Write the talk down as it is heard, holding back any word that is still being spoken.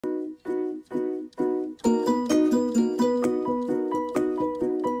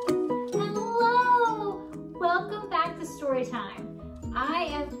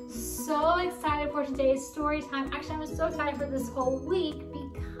so excited for today's story time. Actually, I'm so excited for this whole week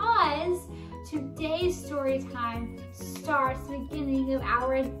because today's story time starts the beginning of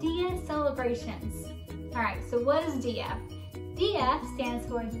our Dia celebrations. All right, so what is Dia? Dia stands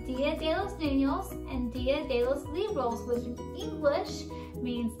for Dia de los Niños and Dia de los Libros, which in English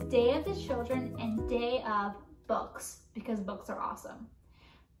means Day of the Children and Day of Books, because books are awesome.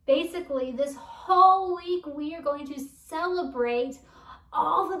 Basically, this whole week we are going to celebrate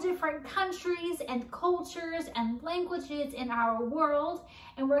all the different countries and cultures and languages in our world,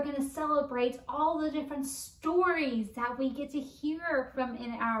 and we're going to celebrate all the different stories that we get to hear from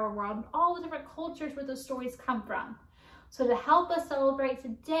in our world, and all the different cultures where those stories come from. So to help us celebrate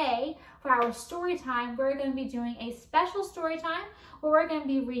today for our story time, we're going to be doing a special story time where we're going to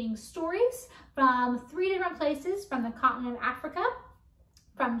be reading stories from 3 different places, from the continent of Africa,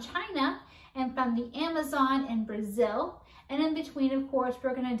 from China, and from the Amazon in Brazil. And in between, of course,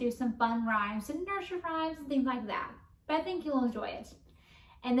 we're going to do some fun rhymes and nursery rhymes and things like that. But I think you'll enjoy it.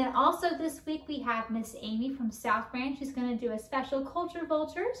 And then also this week we have Miss Amy from South Branch who's going to do a special Culture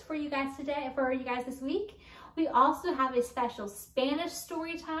Vultures for you guys this week. We also have a special Spanish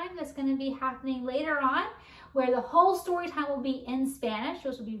story time that's going to be happening later on, where the whole story time will be in Spanish,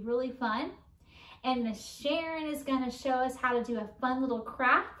 which will be really fun. And Miss Sharon is going to show us how to do a fun little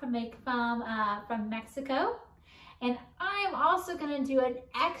craft from Mexico. And I'm also going to do an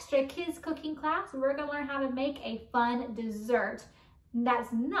extra kids cooking class. We're going to learn how to make a fun dessert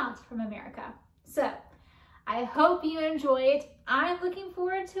that's not from America. So I hope you enjoy it. I'm looking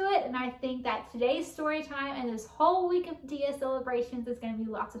forward to it. And I think that today's story time and this whole week of Dia celebrations is going to be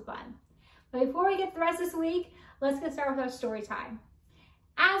lots of fun. But before we get to the rest of this week, let's get started with our story time.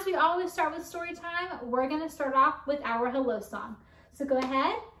 As we always start with story time, we're going to start off with our hello song. So go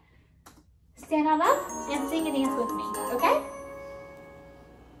ahead, stand on up and sing and dance with me, okay?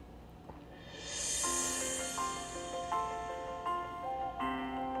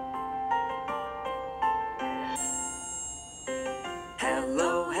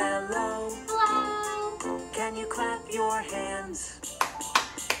 Hello, hello. Hello. Can you clap your hands?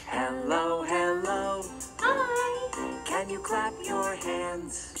 Hello, hello. Hi. Can you clap your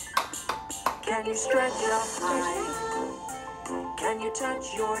hands? Can you stretch up high? Can you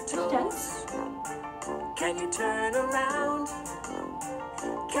touch your toes? Can you turn around?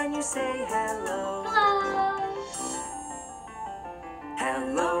 Can you say hello? Hello.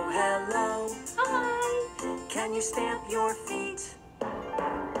 Hello, hello. Hi. Can you stamp your feet?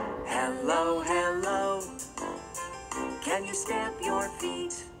 Hello, hello. Can you stamp your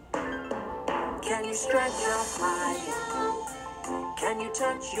feet? Can you stretch up high? Can you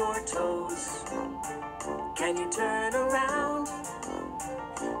touch your toes? Can you turn around?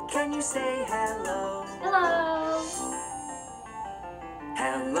 Can you say hello? Hello.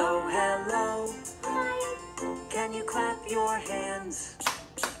 Hello, hello. Hi. Can you clap your hands?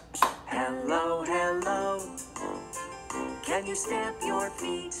 Hello, hello. Can you stamp your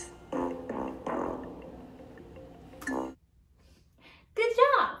feet? Good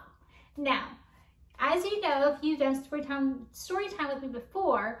job. Now, as you know, if you've done story time with me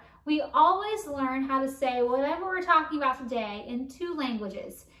before, we always learn how to say whatever we're talking about today in 2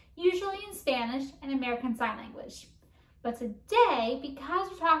 languages, usually in Spanish and American Sign Language. But today, because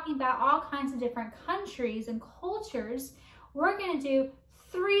we're talking about all kinds of different countries and cultures, we're going to do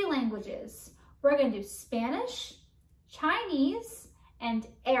 3 languages. We're going to do Spanish, Chinese, and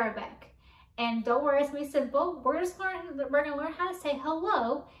Arabic. And don't worry, it's going to be simple. We're going to learn how to say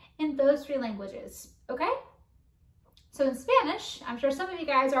hello in those 3 languages, okay? So in Spanish, I'm sure some of you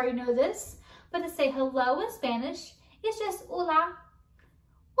guys already know this, but to say hello in Spanish is just hola,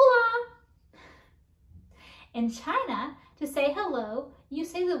 hola. In China, to say hello, you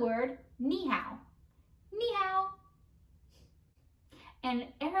say the word ni hao, ni hao. And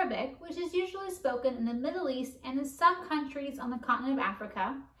Arabic, which is usually spoken in the Middle East and in some countries on the continent of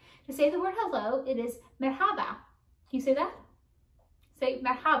Africa, to say the word hello, it is merhaba. Can you say that? Say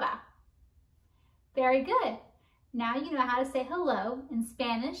merhaba. Very good. Now you know how to say hello in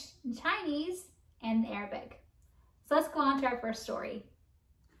Spanish, in Chinese, and in Arabic. So let's go on to our first story.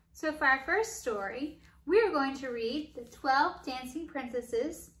 So for our first story, we are going to read The 12 Dancing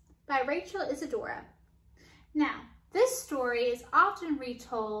Princesses by Rachel Isadora. Now, this story is often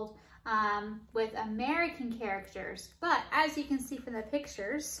retold with American characters, but as you can see from the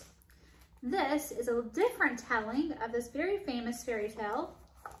pictures, this is a different telling of this very famous fairy tale,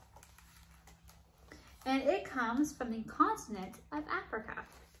 and it comes from the continent of Africa.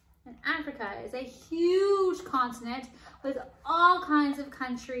 And Africa is a huge continent with all kinds of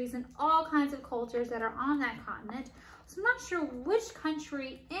countries and all kinds of cultures that are on that continent. So I'm not sure which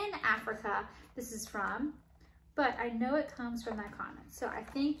country in Africa this is from, but I know it comes from that continent. So I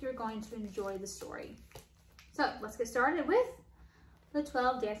think you're going to enjoy the story. So let's get started with the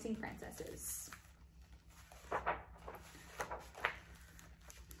 12 Dancing Princesses.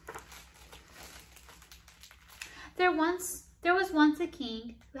 There was once a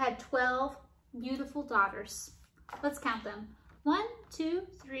king who had 12 beautiful daughters. Let's count them. 1, 2,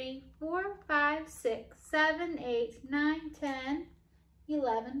 3, 4, 5, 6, 7, 8, 9, 10,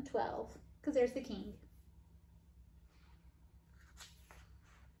 11, 12. Because there's the king.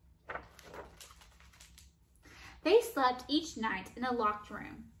 They slept each night in a locked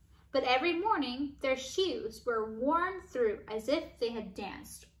room, but every morning their shoes were worn through as if they had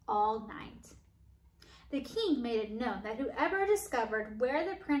danced all night. The king made it known that whoever discovered where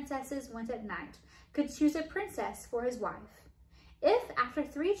the princesses went at night could choose a princess for his wife. If after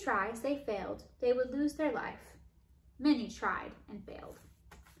 3 tries they failed, they would lose their life. Many tried and failed.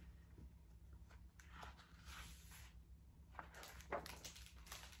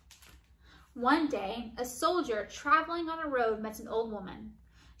 One day, a soldier traveling on a road met an old woman.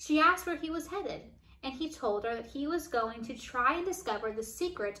 She asked where he was headed, and he told her that he was going to try and discover the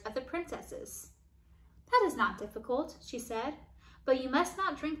secret of the princesses. "That is not difficult," she said, "but you must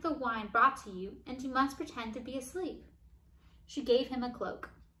not drink the wine brought to you, and you must pretend to be asleep." She gave him a cloak.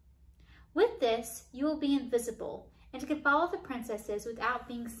 "With this, you will be invisible and can follow the princesses without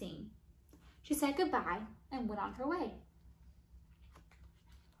being seen." She said goodbye and went on her way.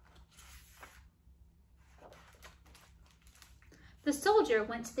 The soldier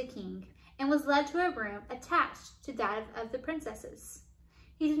went to the king and was led to a room attached to that of the princesses.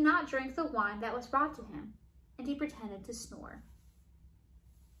 He did not drink the wine that was brought to him, and he pretended to snore.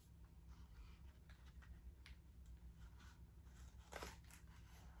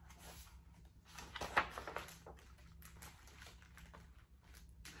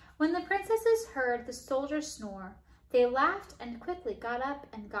 When the princesses heard the soldier snore, they laughed and quickly got up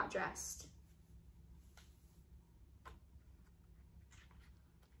and got dressed.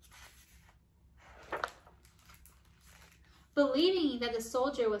 Believing that the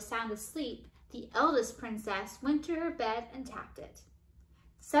soldier was sound asleep, the eldest princess went to her bed and tapped it.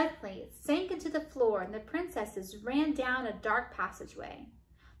 Suddenly, it sank into the floor and the princesses ran down a dark passageway.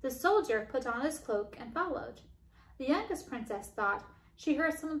 The soldier put on his cloak and followed. The youngest princess thought she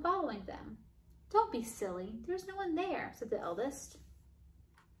heard someone following them. "Don't be silly, there's no one there," said the eldest.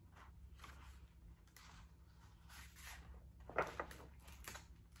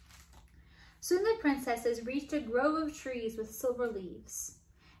 Soon the princesses reached a grove of trees with silver leaves.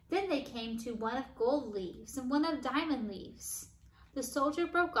 Then they came to one of gold leaves and one of diamond leaves. The soldier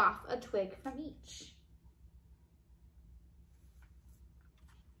broke off a twig from each.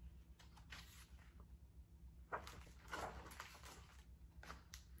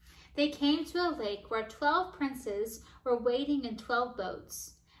 They came to a lake where 12 princes were waiting in 12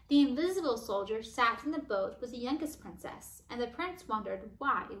 boats. The invisible soldier sat in the boat with the youngest princess, and the prince wondered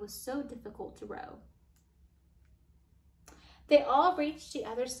why it was so difficult to row. They all reached the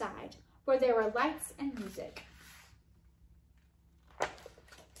other side, where there were lights and music.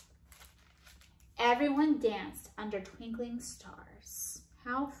 Everyone danced under twinkling stars.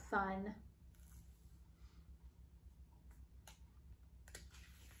 How fun!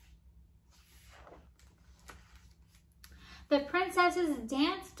 The princesses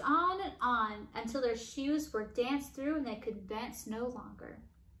danced on and on until their shoes were danced through and they could dance no longer.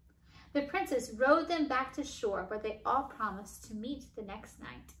 The princess rowed them back to shore where they all promised to meet the next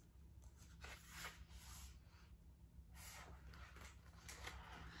night.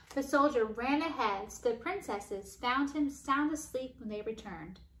 The soldier ran ahead, so the princesses found him sound asleep when they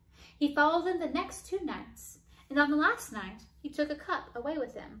returned. He followed them the next 2 nights, and on the last night, he took a cup away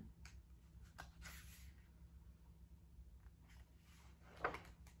with him.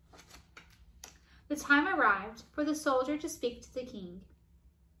 The time arrived for the soldier to speak to the king.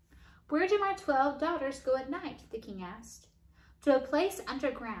 "Where do my 12 daughters go at night?" the king asked. "To a place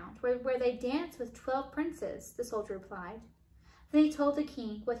underground where they dance with 12 princes," the soldier replied. Then he told the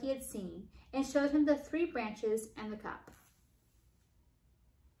king what he had seen and showed him the 3 branches and the cup.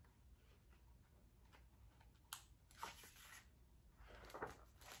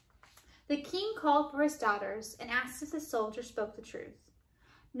 The king called for his daughters and asked if the soldier spoke the truth.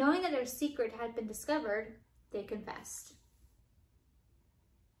 Knowing that their secret had been discovered, they confessed.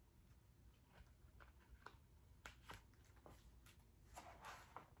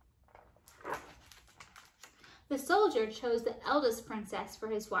 The soldier chose the eldest princess for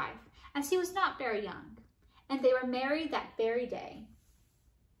his wife, as she was not very young, and they were married that very day.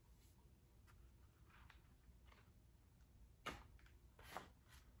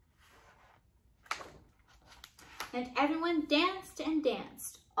 And everyone danced and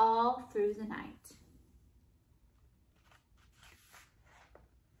danced all through the night.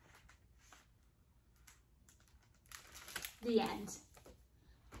 The end.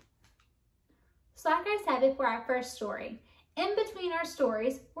 So like I said before our first story, in between our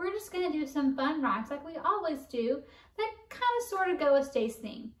stories, we're just going to do some fun rhymes like we always do that kind of sort of go with today's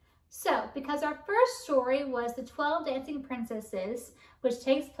theme. So, because our first story was the 12 Dancing Princesses, which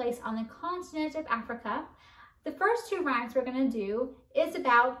takes place on the continent of Africa, the first two rhymes we're going to do is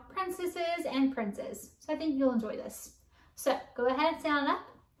about princesses and princes. So I think you'll enjoy this. So go ahead and stand up.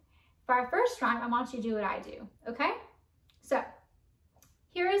 For our first rhyme, I want you to do what I do, okay? So,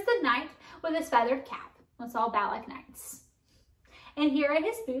 here is the knight with his feathered cap. Let's all bow like knights. And here are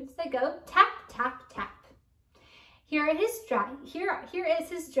his boots that go tap, tap, tap. Here is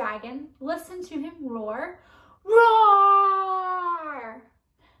his dragon. Listen to him roar. Roar!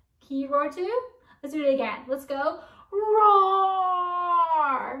 Can you roar too? Let's do it again. Let's go. Roar!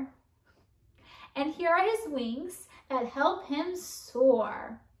 And here are his wings that help him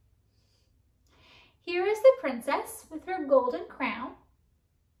soar. Here is the princess with her golden crown,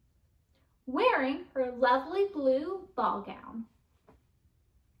 wearing her lovely blue ball gown.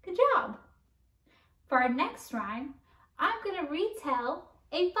 Good job. For our next rhyme, I'm going to retell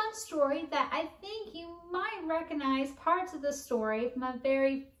a fun story that I think you might recognize parts of the story from a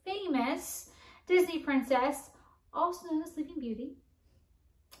very famous Disney princess, also known as Sleeping Beauty.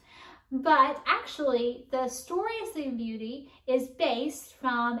 But actually, the story of Sleeping Beauty is based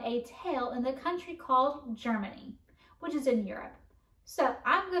from a tale in the country called Germany, which is in Europe. So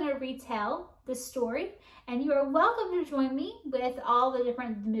I'm going to retell this story, and you are welcome to join me with all the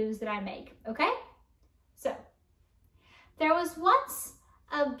different moves that I make, okay? So, there was once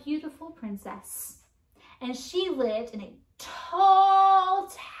a beautiful princess, and she lived in a tall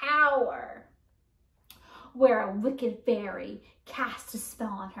tower where a wicked fairy cast a spell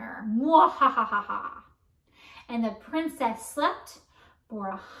on her. Mwahahaha. And the princess slept for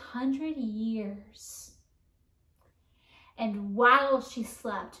 100 years. And while she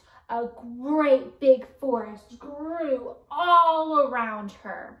slept, a great big forest grew all around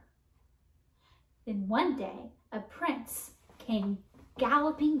her. Then one day, a prince came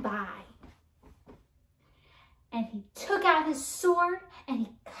galloping by. And he took out his sword and he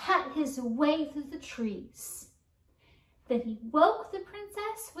cut his way through the trees. Then he woke the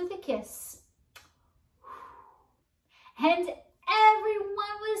princess with a kiss. And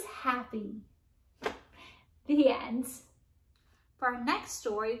everyone was happy. The end. For our next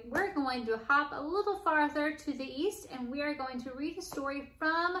story, we're going to hop a little farther to the east, and we are going to read a story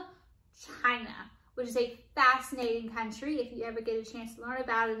from China, which is a fascinating country if you ever get a chance to learn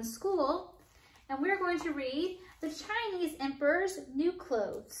about it in school. And we're going to read The Chinese Emperor's New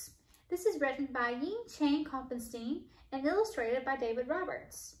Clothes. This is written by Ying Chang Kompenstein and illustrated by David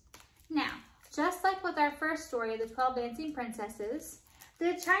Roberts. Now, just like with our first story of the 12 Dancing Princesses,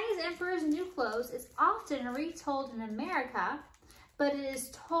 the Chinese Emperor's New Clothes is often retold in America, but it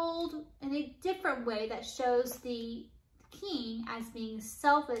is told in a different way that shows the king as being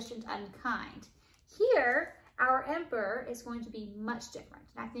selfish and unkind. Here, our emperor is going to be much different,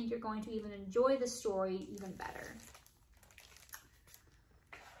 and I think you're going to even enjoy the story even better.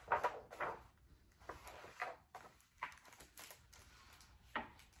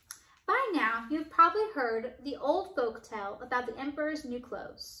 By now, you've probably heard the old folktale about the emperor's new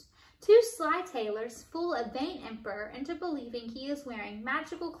clothes. Two sly tailors fool a vain emperor into believing he is wearing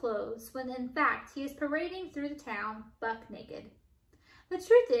magical clothes when in fact he is parading through the town buck naked. The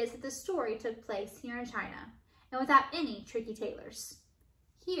truth is that the story took place here in China, and without any tricky tailors.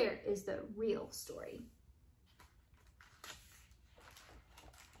 Here is the real story.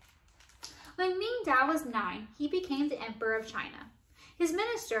 When Ming Da was 9, he became the emperor of China. His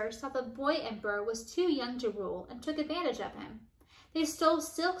ministers thought the boy emperor was too young to rule and took advantage of him. They stole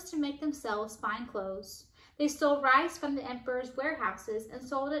silks to make themselves fine clothes. They stole rice from the emperor's warehouses and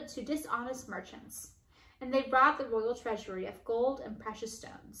sold it to dishonest merchants. And they robbed the royal treasury of gold and precious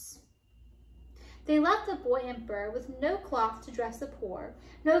stones. They left the boy emperor with no cloth to dress the poor,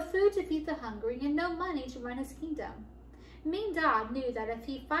 no food to feed the hungry, and no money to run his kingdom. Ming Da knew that if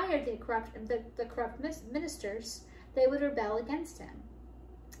he fired the corrupt ministers, they would rebel against him.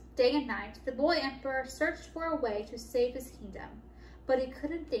 Day and night, the boy emperor searched for a way to save his kingdom, but he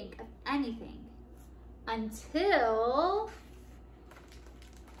couldn't think of anything until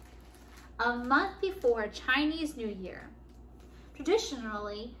a month before Chinese New Year.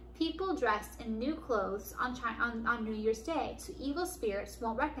 Traditionally, people dressed in new clothes on New Year's Day so evil spirits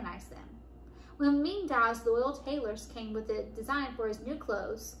won't recognize them. When Ming Da's loyal tailors came with the design for his new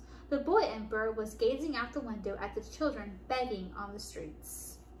clothes, The boy emperor was gazing out the window at the children begging on the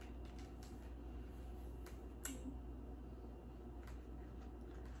streets.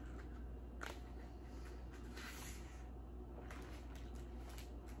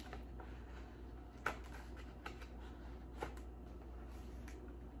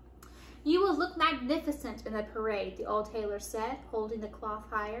 You will look magnificent in the parade, the old tailor said, holding the cloth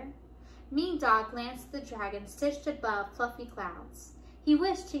higher. Mean Dog glanced at the dragon stitched above fluffy clouds. He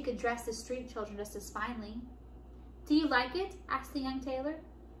wished he could dress the street children just as finely. Do you like it? Asked the young tailor.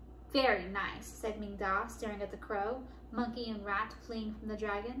 Very nice, said Mean Dog, staring at the crow, monkey, and rat fleeing from the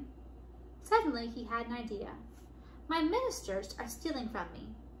dragon. Suddenly he had an idea. My ministers are stealing from me.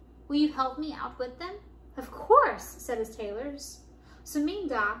 Will you help me out with them? Of course, said his tailors. So Mean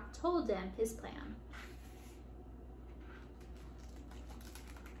Dog told them his plan.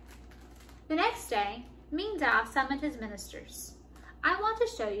 The next day, Mean Dog summoned his ministers. I want to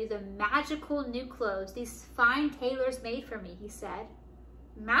show you the magical new clothes these fine tailors made for me, he said.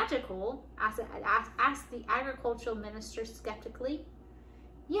 Magical? Asked the agricultural minister skeptically.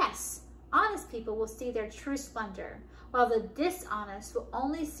 Yes, honest people will see their true splendor, while the dishonest will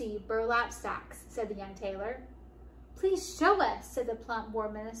only see burlap sacks, said the young tailor. Please show us, said the plump war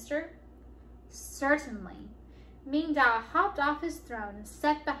minister. Certainly. Mean Dog hopped off his throne and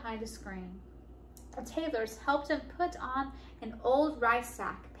stepped behind a screen. The tailors helped him put on an old rice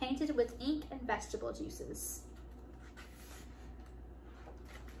sack painted with ink and vegetable juices.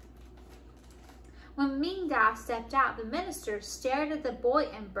 When Mean Dog stepped out, the ministers stared at the boy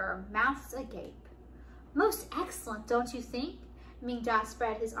emperor, mouths agape. Most excellent, don't you think? Mean Dog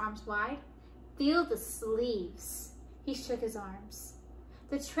spread his arms wide. Feel the sleeves. He shook his arms.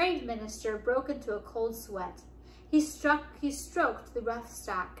 The trade minister broke into a cold sweat. He stroked the rough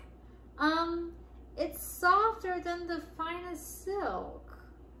sack. It's softer than the finest silk.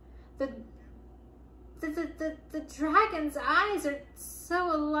 The dragon's eyes are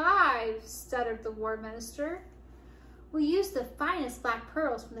so alive, stuttered the war minister. We used the finest black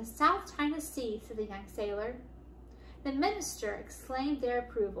pearls from the South China Sea, said the young sailor. The minister exclaimed their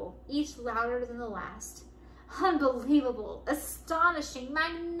approval, each louder than the last. Unbelievable, astonishing,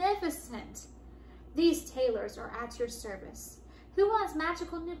 magnificent. These tailors are at your service. Who wants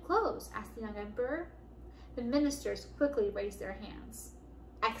magical new clothes? Asked the young emperor. The ministers quickly raised their hands.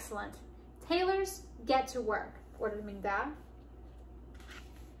 Excellent. Tailors, get to work, ordered Mean Dog.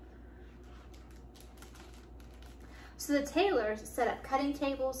 So the tailors set up cutting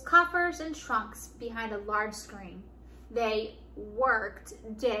tables, coffers, and trunks behind a large screen. They worked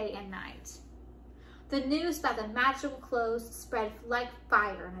day and night. The news about the magical clothes spread like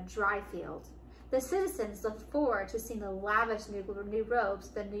fire in a dry field. The citizens looked forward to seeing the lavish new robes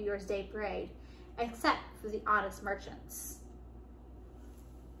at the New Year's Day parade, except for the honest merchants.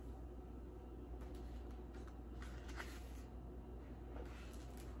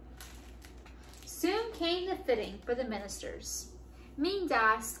 Soon came the fitting for the ministers. Mean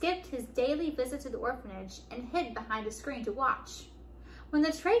Dog skipped his daily visit to the orphanage and hid behind a screen to watch. When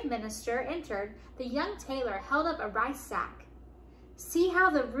the trade minister entered, the young tailor held up a rice sack. See how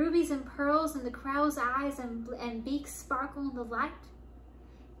the rubies and pearls in the crow's eyes and beak sparkle in the light?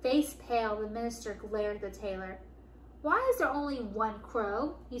 Face pale, the minister glared at the tailor. Why is there only one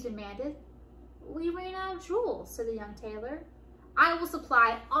crow? He demanded. We ran out of jewels, said the young tailor. I will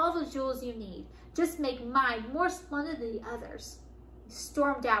supply all the jewels you need. Just make mine more splendid than the others. He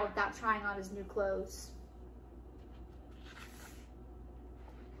stormed out without trying on his new clothes.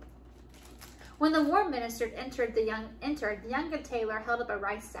 When the war minister entered, the younger tailor held up a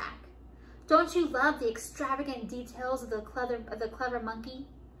rice sack. Don't you love the extravagant details of the clever monkey?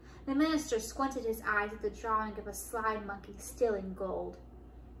 The minister squinted his eyes at the drawing of a sly monkey stealing gold.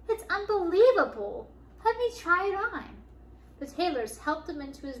 It's unbelievable. Let me try it on. The tailors helped him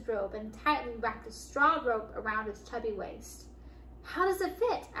into his robe and tightly wrapped a straw rope around his chubby waist. How does it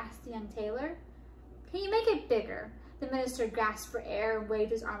fit? Asked the young tailor. Can you make it bigger? The minister gasped for air and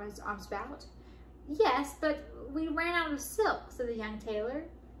waved his arms about. Yes, but we ran out of silk, said the young tailor.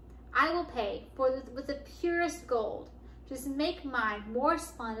 I will pay with the purest gold. Just make mine more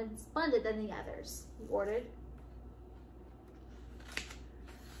splendid than the others, he ordered.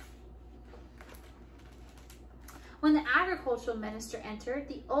 When the agricultural minister entered,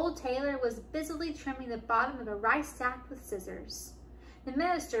 the old tailor was busily trimming the bottom of a rice sack with scissors. The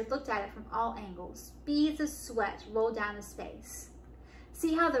minister looked at it from all angles. Beads of sweat rolled down his face.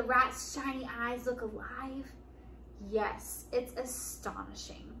 See how the rat's shiny eyes look alive? Yes, it's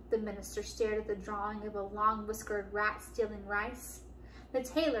astonishing. The minister stared at the drawing of a long-whiskered rat stealing rice. The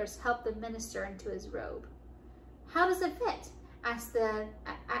tailors helped the minister into his robe. How does it fit? asked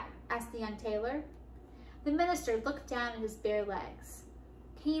asked the young tailor. The minister looked down at his bare legs.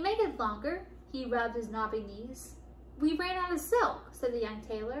 Can you make it longer? He rubbed his knobby knees. We ran out of silk, said the young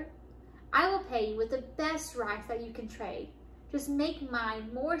tailor. I will pay you with the best rice that you can trade. Just make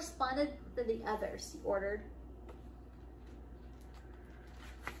mine more splendid than the others, he ordered.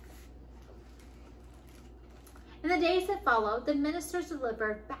 In the days that followed, the ministers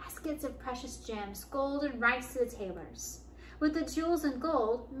delivered baskets of precious gems, gold and rice to the tailors. With the jewels and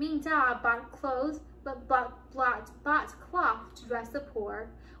gold, Ming Da bought cloth to dress the poor.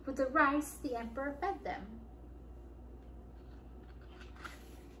 With the rice, the emperor fed them.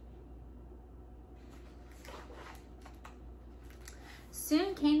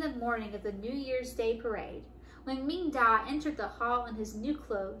 Soon came the morning of the New Year's Day parade. When Ming Da entered the hall in his new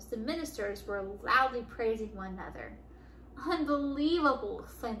clothes, the ministers were loudly praising one another. Unbelievable,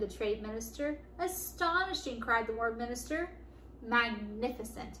 exclaimed the trade minister. Astonishing, cried the war minister.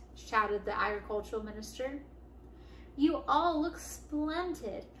 Magnificent, shouted the agricultural minister. You all look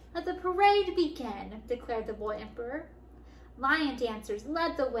splendid. Let the parade begin, declared the boy emperor. Lion dancers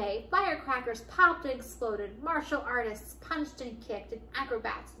led the way, firecrackers popped and exploded, martial artists punched and kicked, and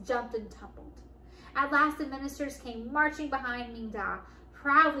acrobats jumped and tumbled. At last the ministers came marching behind Ming Da,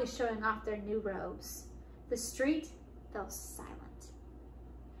 proudly showing off their new robes. The street fell silent,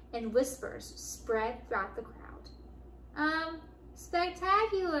 and whispers spread throughout the crowd.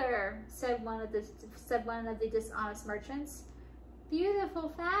 Spectacular, said one of the dishonest merchants. Beautiful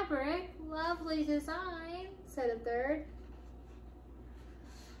fabric, lovely design, said a third.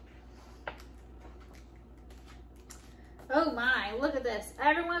 Oh my, look at this.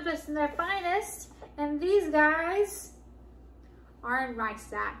 Everyone's dressed in their finest, and these guys are in rice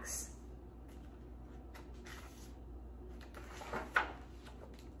sacks.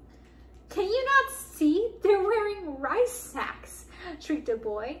 Can you not see? They're wearing rice sacks, shrieked a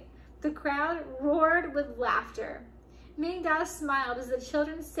boy. The crowd roared with laughter. Ming Da smiled as the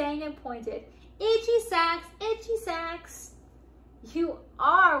children sang and pointed. Itchy sacks, itchy sacks. You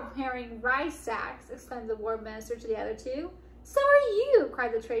are wearing rice sacks, exclaimed the war minister to the other two. So are you,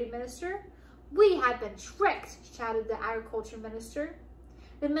 cried the trade minister. We have been tricked, shouted the agriculture minister.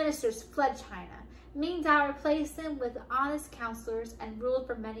 The ministers fled China. Ming Da replaced them with honest counselors and ruled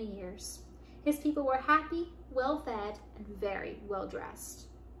for many years. His people were happy, well-fed, and very well-dressed.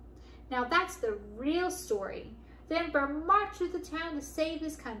 Now that's the real story. The emperor marched through the town to save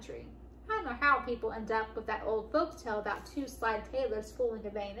his country. I don't know how people end up with that old folktale about two sly tailors fooling a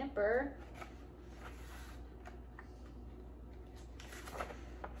vain emperor.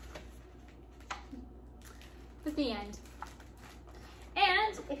 At the end.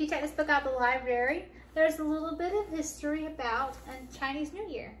 And if you check this book out of the library, there's a little bit of history about Chinese New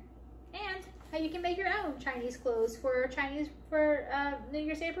Year and how you can make your own Chinese clothes for New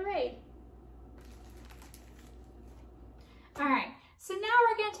Year's Day parade. All right, so now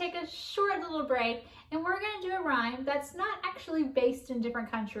we're going to take a short little break and we're going to do a rhyme that's not actually based in a different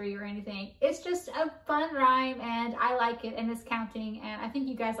country or anything. It's just a fun rhyme and I like it and it's counting and I think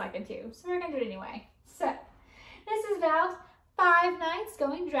you guys like it too. So we're going to do it anyway. So this is about 5 knights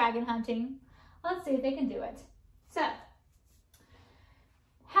going dragon hunting. Let's see if they can do it. So,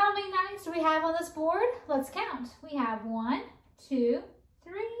 how many knights do we have on this board? Let's count. We have 1, 2,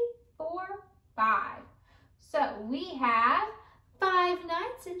 3, 4, 5. So we have 5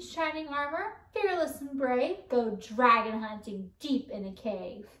 knights in shining armor, fearless and brave, go dragon hunting deep in a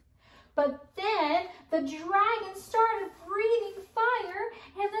cave. But then the dragon started breathing fire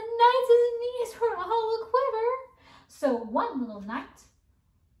and the knights' knees were all a quiver. So one little knight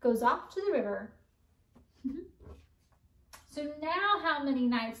goes off to the river. So now how many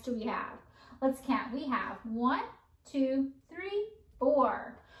knights do we have? Let's count. We have 1, 2, 3,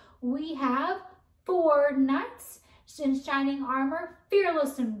 4. We have 4 knights in shining armor,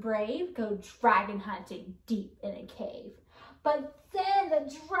 fearless and brave, go dragon hunting deep in a cave. But then the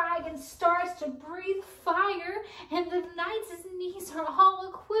dragon starts to breathe fire and the knights' knees are all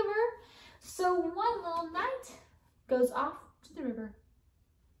a quiver. So one little knight goes off to the river.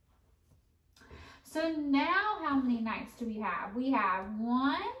 So now how many knights do we have? We have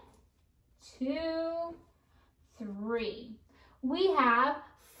 1, 2, 3. We have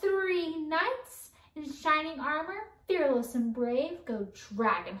 3 knights in shining armor, fearless and brave, go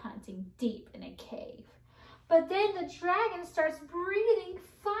dragon hunting deep in a cave. But then the dragon starts breathing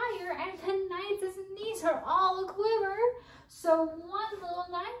fire and the knights' knees are all a quiver. So one little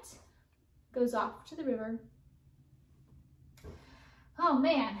knight goes off to the river. Oh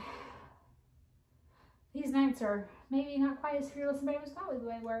man. These knights are maybe not quite as fearless and brave as probably the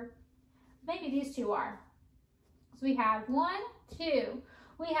way they were. Maybe these two are. So we have 1, 2.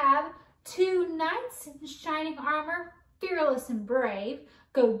 we have two knights in shining armor, fearless and brave,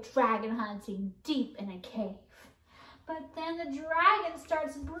 go dragon hunting deep in a cave. But then the dragon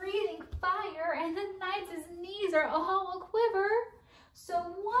starts breathing fire and the knight's knees are all a quiver. So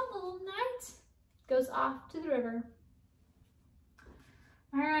one little knight goes off to the river.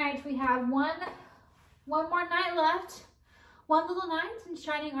 All right, we have one more knight left. One little knight in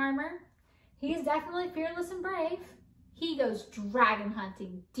shining armor. He's definitely fearless and brave. He goes dragon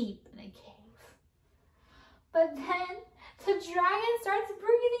hunting deep in a cave. But then the dragon starts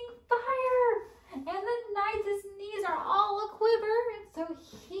breathing fire and the knight's knees are all a quiver, and so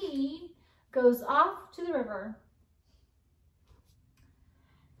he goes off to the river.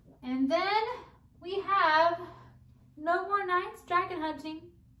 And then we have no more knights dragon hunting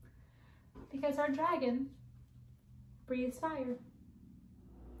because our dragon breathes fire.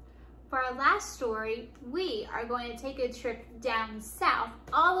 For our last story, we are going to take a trip down south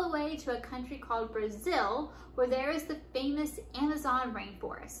all the way to a country called Brazil, where there is the famous Amazon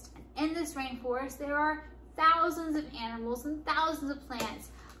rainforest. And in this rainforest, there are thousands of animals and thousands of plants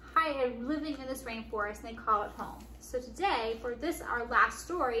living in this rainforest, and they call it home. So today, for this, our last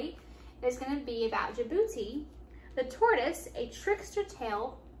story, is going to be about Djibouti, the tortoise, a trickster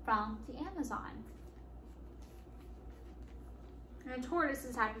tale from the Amazon. And a tortoise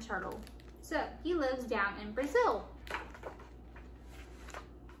is a type of turtle. So he lives down in Brazil.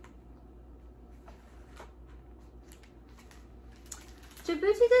 Djibouti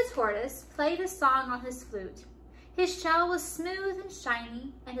the tortoise played a song on his flute. His shell was smooth and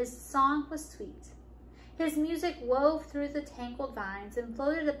shiny, and his song was sweet. His music wove through the tangled vines and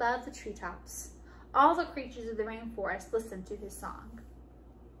floated above the treetops. All the creatures of the rainforest listened to his song.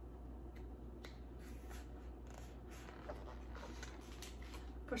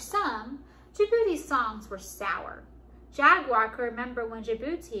 For some, Djibouti's songs were sour. Jaguar could remember when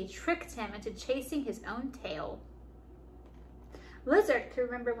Djibouti tricked him into chasing his own tail. Lizard could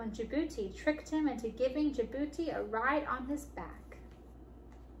remember when Djibouti tricked him into giving Djibouti a ride on his back.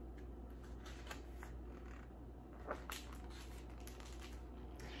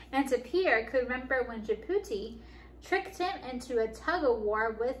 And Tapir could remember when Djibouti tricked him into a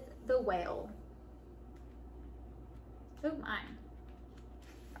tug-of-war with the whale. Oh my.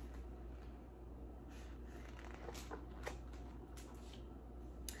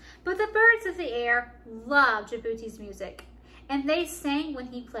 But the birds of the air loved Djibouti's music, and they sang when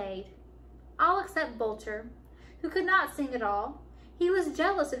he played. All except Vulture, who could not sing at all. He was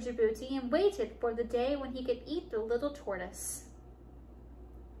jealous of Djibouti and waited for the day when he could eat the little tortoise.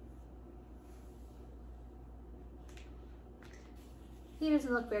 He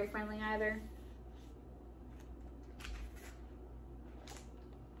doesn't look very friendly either.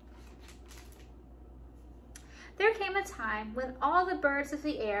 There came a time when all the birds of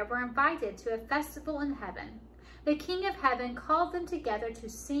the air were invited to a festival in heaven. The King of Heaven called them together to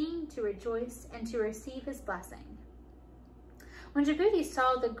sing, to rejoice, and to receive his blessing. When Djibouti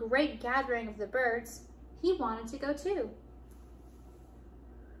saw the great gathering of the birds, he wanted to go too.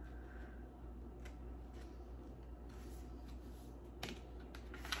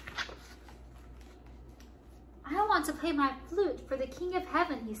 I want to play my flute for the King of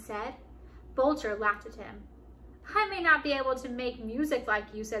Heaven, he said. Vulture laughed at him. I may not be able to make music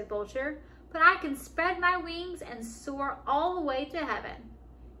like you, said Vulture, but I can spread my wings and soar all the way to heaven.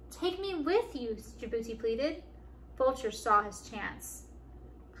 Take me with you, Djibouti pleaded. Vulture saw his chance.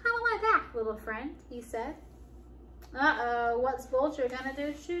 How like that, little friend, he said. Uh-oh, what's Vulture gonna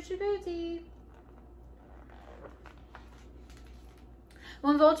do to Djibouti?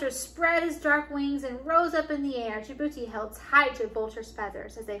 When Vulture spread his dark wings and rose up in the air, Djibouti held tight to Vulture's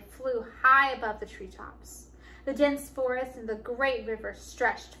feathers as they flew high above the treetops. The dense forest and the great river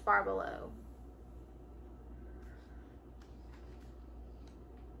stretched far below.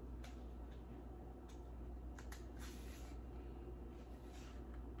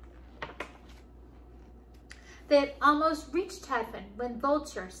 They had almost reached heaven when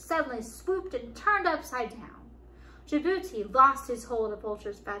Vulture suddenly swooped and turned upside down. Djibouti lost his hold of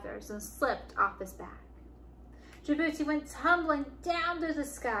Vulture's feathers and slipped off his back. Djibouti went tumbling down through the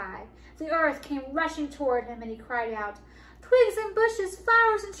sky. The earth came rushing toward him and he cried out, "Twigs and bushes,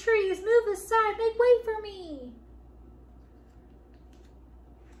 flowers and trees, move aside, make way for me!"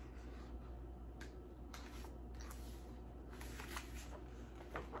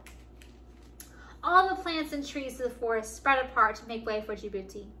 All the plants and trees of the forest spread apart to make way for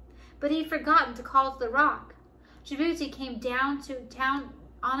Djibouti, but he'd forgotten to call to the rock. Djibouti came down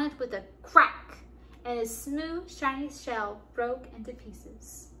on it with a crack, and his smooth, shiny shell broke into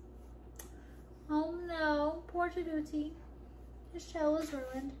pieces. Oh no, poor Djibouti. His shell is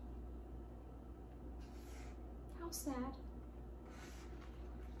ruined. How sad.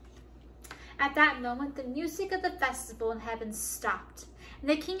 At that moment, the music of the festival in heaven stopped, and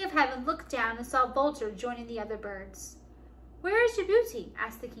the King of Heaven looked down and saw Vulture joining the other birds. "Where is Djibouti?"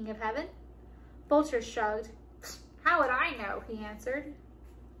 asked the King of Heaven. Vulture shrugged. "How would I know?" he answered.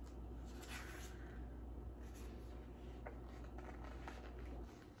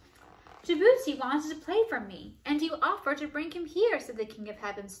 "Djibouti wanted to play for me, and you offered to bring him here," said the King of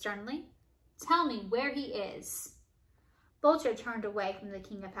Heaven sternly. "Tell me where he is." Vulture turned away from the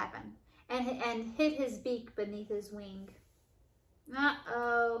King of Heaven and hid his beak beneath his wing.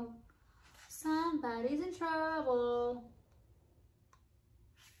 Uh-oh, somebody's in trouble.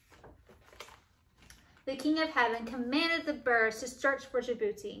 The King of Heaven commanded the birds to search for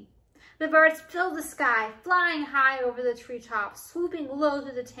Djibouti. The birds filled the sky, flying high over the treetops, swooping low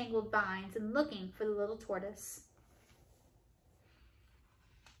through the tangled vines, and looking for the little tortoise.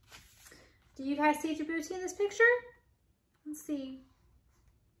 Do you guys see Djibouti in this picture? Let's see.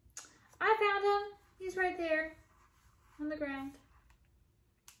 I found him. He's right there on the ground.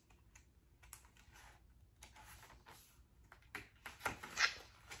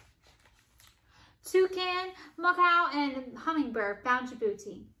 Toucan, macaw, and hummingbird found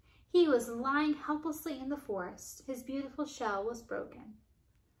Djibouti. He was lying helplessly in the forest. His beautiful shell was broken.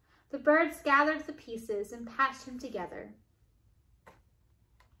 The birds gathered the pieces and patched him together.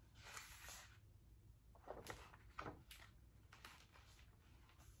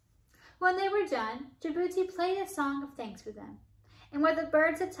 When they were done, Djibouti played a song of thanks for them. And where the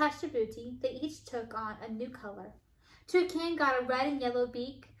birds had touched Djibouti, they each took on a new color. Toucan got a red and yellow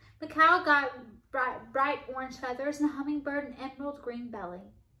beak, macaw got bright orange feathers, and hummingbird an emerald green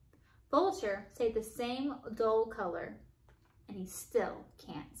belly. Vulture stayed the same dull color, and he still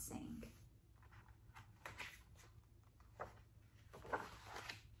can't sing.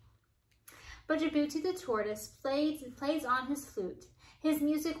 But Djibouti the tortoise plays on his flute. His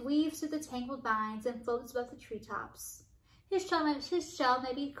music weaves through the tangled vines and floats above the treetops. His shell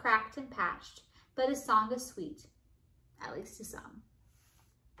may be cracked and patched, but his song is sweet, at least to some.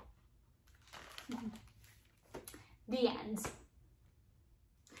 The end.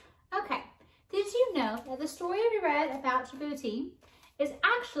 Okay, did you know that the story we read about Djibouti is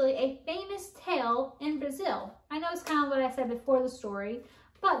actually a famous tale in Brazil? I know it's kind of what I said before the story,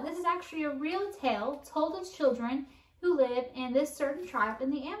 but this is actually a real tale told to children who live in this certain tribe in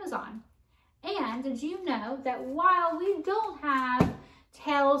the Amazon. And did you know that while we don't have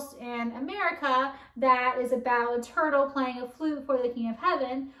tales in America that is about a turtle playing a flute for the King of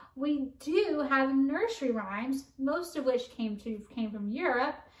Heaven, we do have nursery rhymes, most of which came from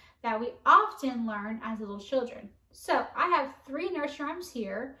Europe, that we often learn as little children. So I have 3 nursery rhymes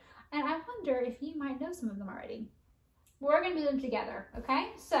here, and I wonder if you might know some of them already. We're going to do them together,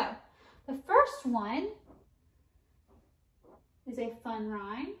 okay? So the first one is a fun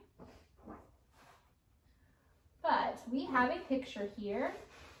rhyme, but we have a picture here.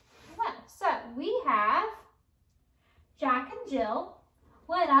 Well, so we have Jack and Jill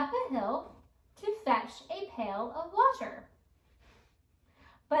went up a hill to fetch a pail of water.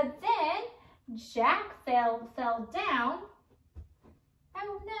 But then Jack fell down,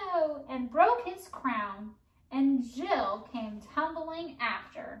 oh no, and broke his crown, and Jill came tumbling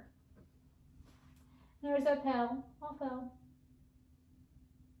after. There's a pail, all fell.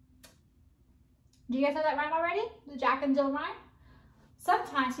 Do you guys know that rhyme already? The Jack and Jill rhyme?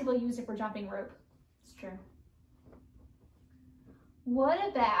 Sometimes people use it for jumping rope. It's true. What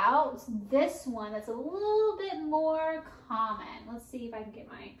about this one that's a little bit more common? Let's see if I can get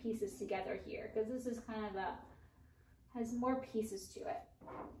my pieces together here, because this is kind of has more pieces to it.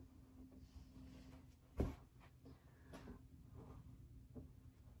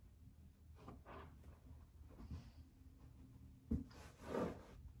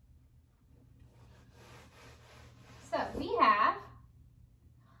 So we have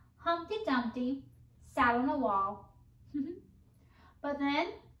Humpty Dumpty sat on a wall. But then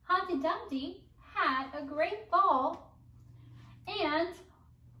Humpty Dumpty had a great fall, and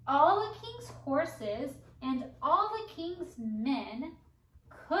all the king's horses and all the king's men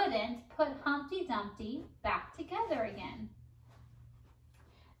couldn't put Humpty Dumpty back together again.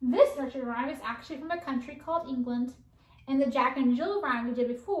 This nursery rhyme is actually from a country called England, and the Jack and Jill rhyme we did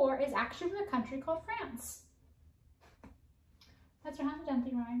before is actually from a country called France. That's our Humpty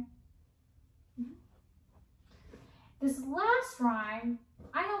Dumpty rhyme. This last rhyme,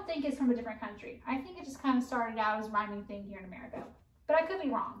 I don't think is from a different country. I think it just kind of started out as a rhyming thing here in America, but I could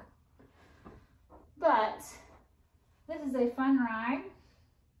be wrong. But this is a fun rhyme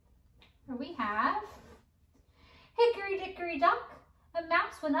where we have, Hickory dickory dock, a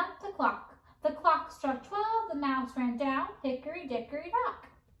mouse went up the clock. The clock struck 12, the mouse ran down, hickory dickory dock.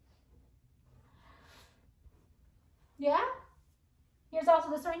 Yeah? Here's also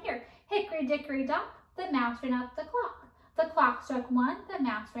this one here. Hickory dickory dock, the mouse ran up the clock. The clock struck 1, the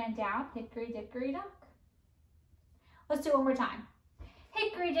mouse ran down, hickory dickory dock. Let's do it one more time.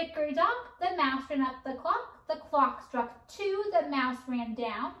 Hickory dickory dock, the mouse ran up the clock. The clock struck 2, the mouse ran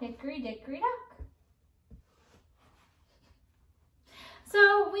down, hickory dickory dock.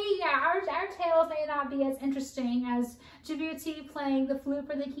 So our tales may not be as interesting as Djibouti playing the flute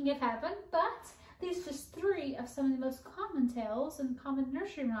for the King of Heaven, but these are just 3 of some of the most common tales and common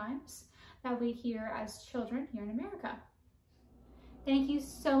nursery rhymes that we hear as children here in America. Thank you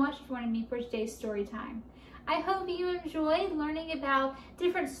so much for joining me for today's story time. I hope you enjoyed learning about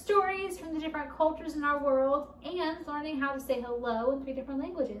different stories from the different cultures in our world and learning how to say hello in 3 different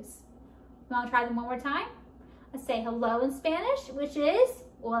languages. You want to try them one more time? Let's say hello in Spanish, which is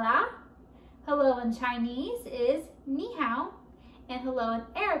hola. Hello in Chinese is ni hao. And hello in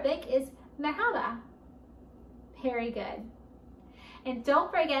Arabic is merhaba. Very good. And don't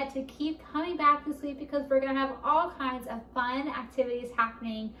forget to keep coming back this week because we're going to have all kinds of fun activities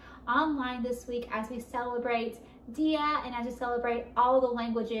happening online this week as we celebrate Dia and as we celebrate all the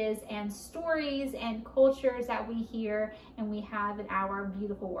languages and stories and cultures that we hear and we have in our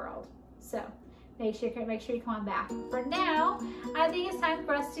beautiful world. So make sure you come on back. For now, I think it's time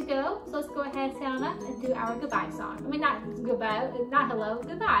for us to go. So let's go ahead, stand up and do our goodbye song. I mean, not goodbye, not hello,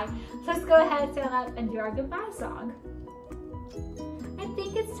 goodbye. So let's go ahead, stand up and do our goodbye song. I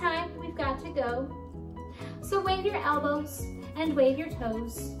think it's time, we've got to go. So wave your elbows and wave your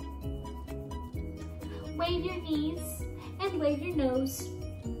toes. Wave your knees and wave your nose.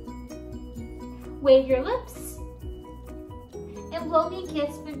 Wave your lips and blow me a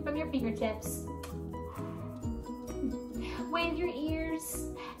kiss from your fingertips. Wave your ears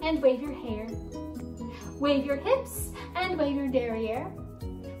and wave your hair. Wave your hips and wave your derriere.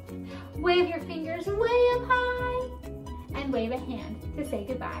 Wave your fingers way up high and wave a hand to say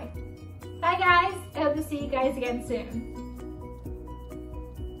goodbye. Bye guys, I hope to see you guys again soon.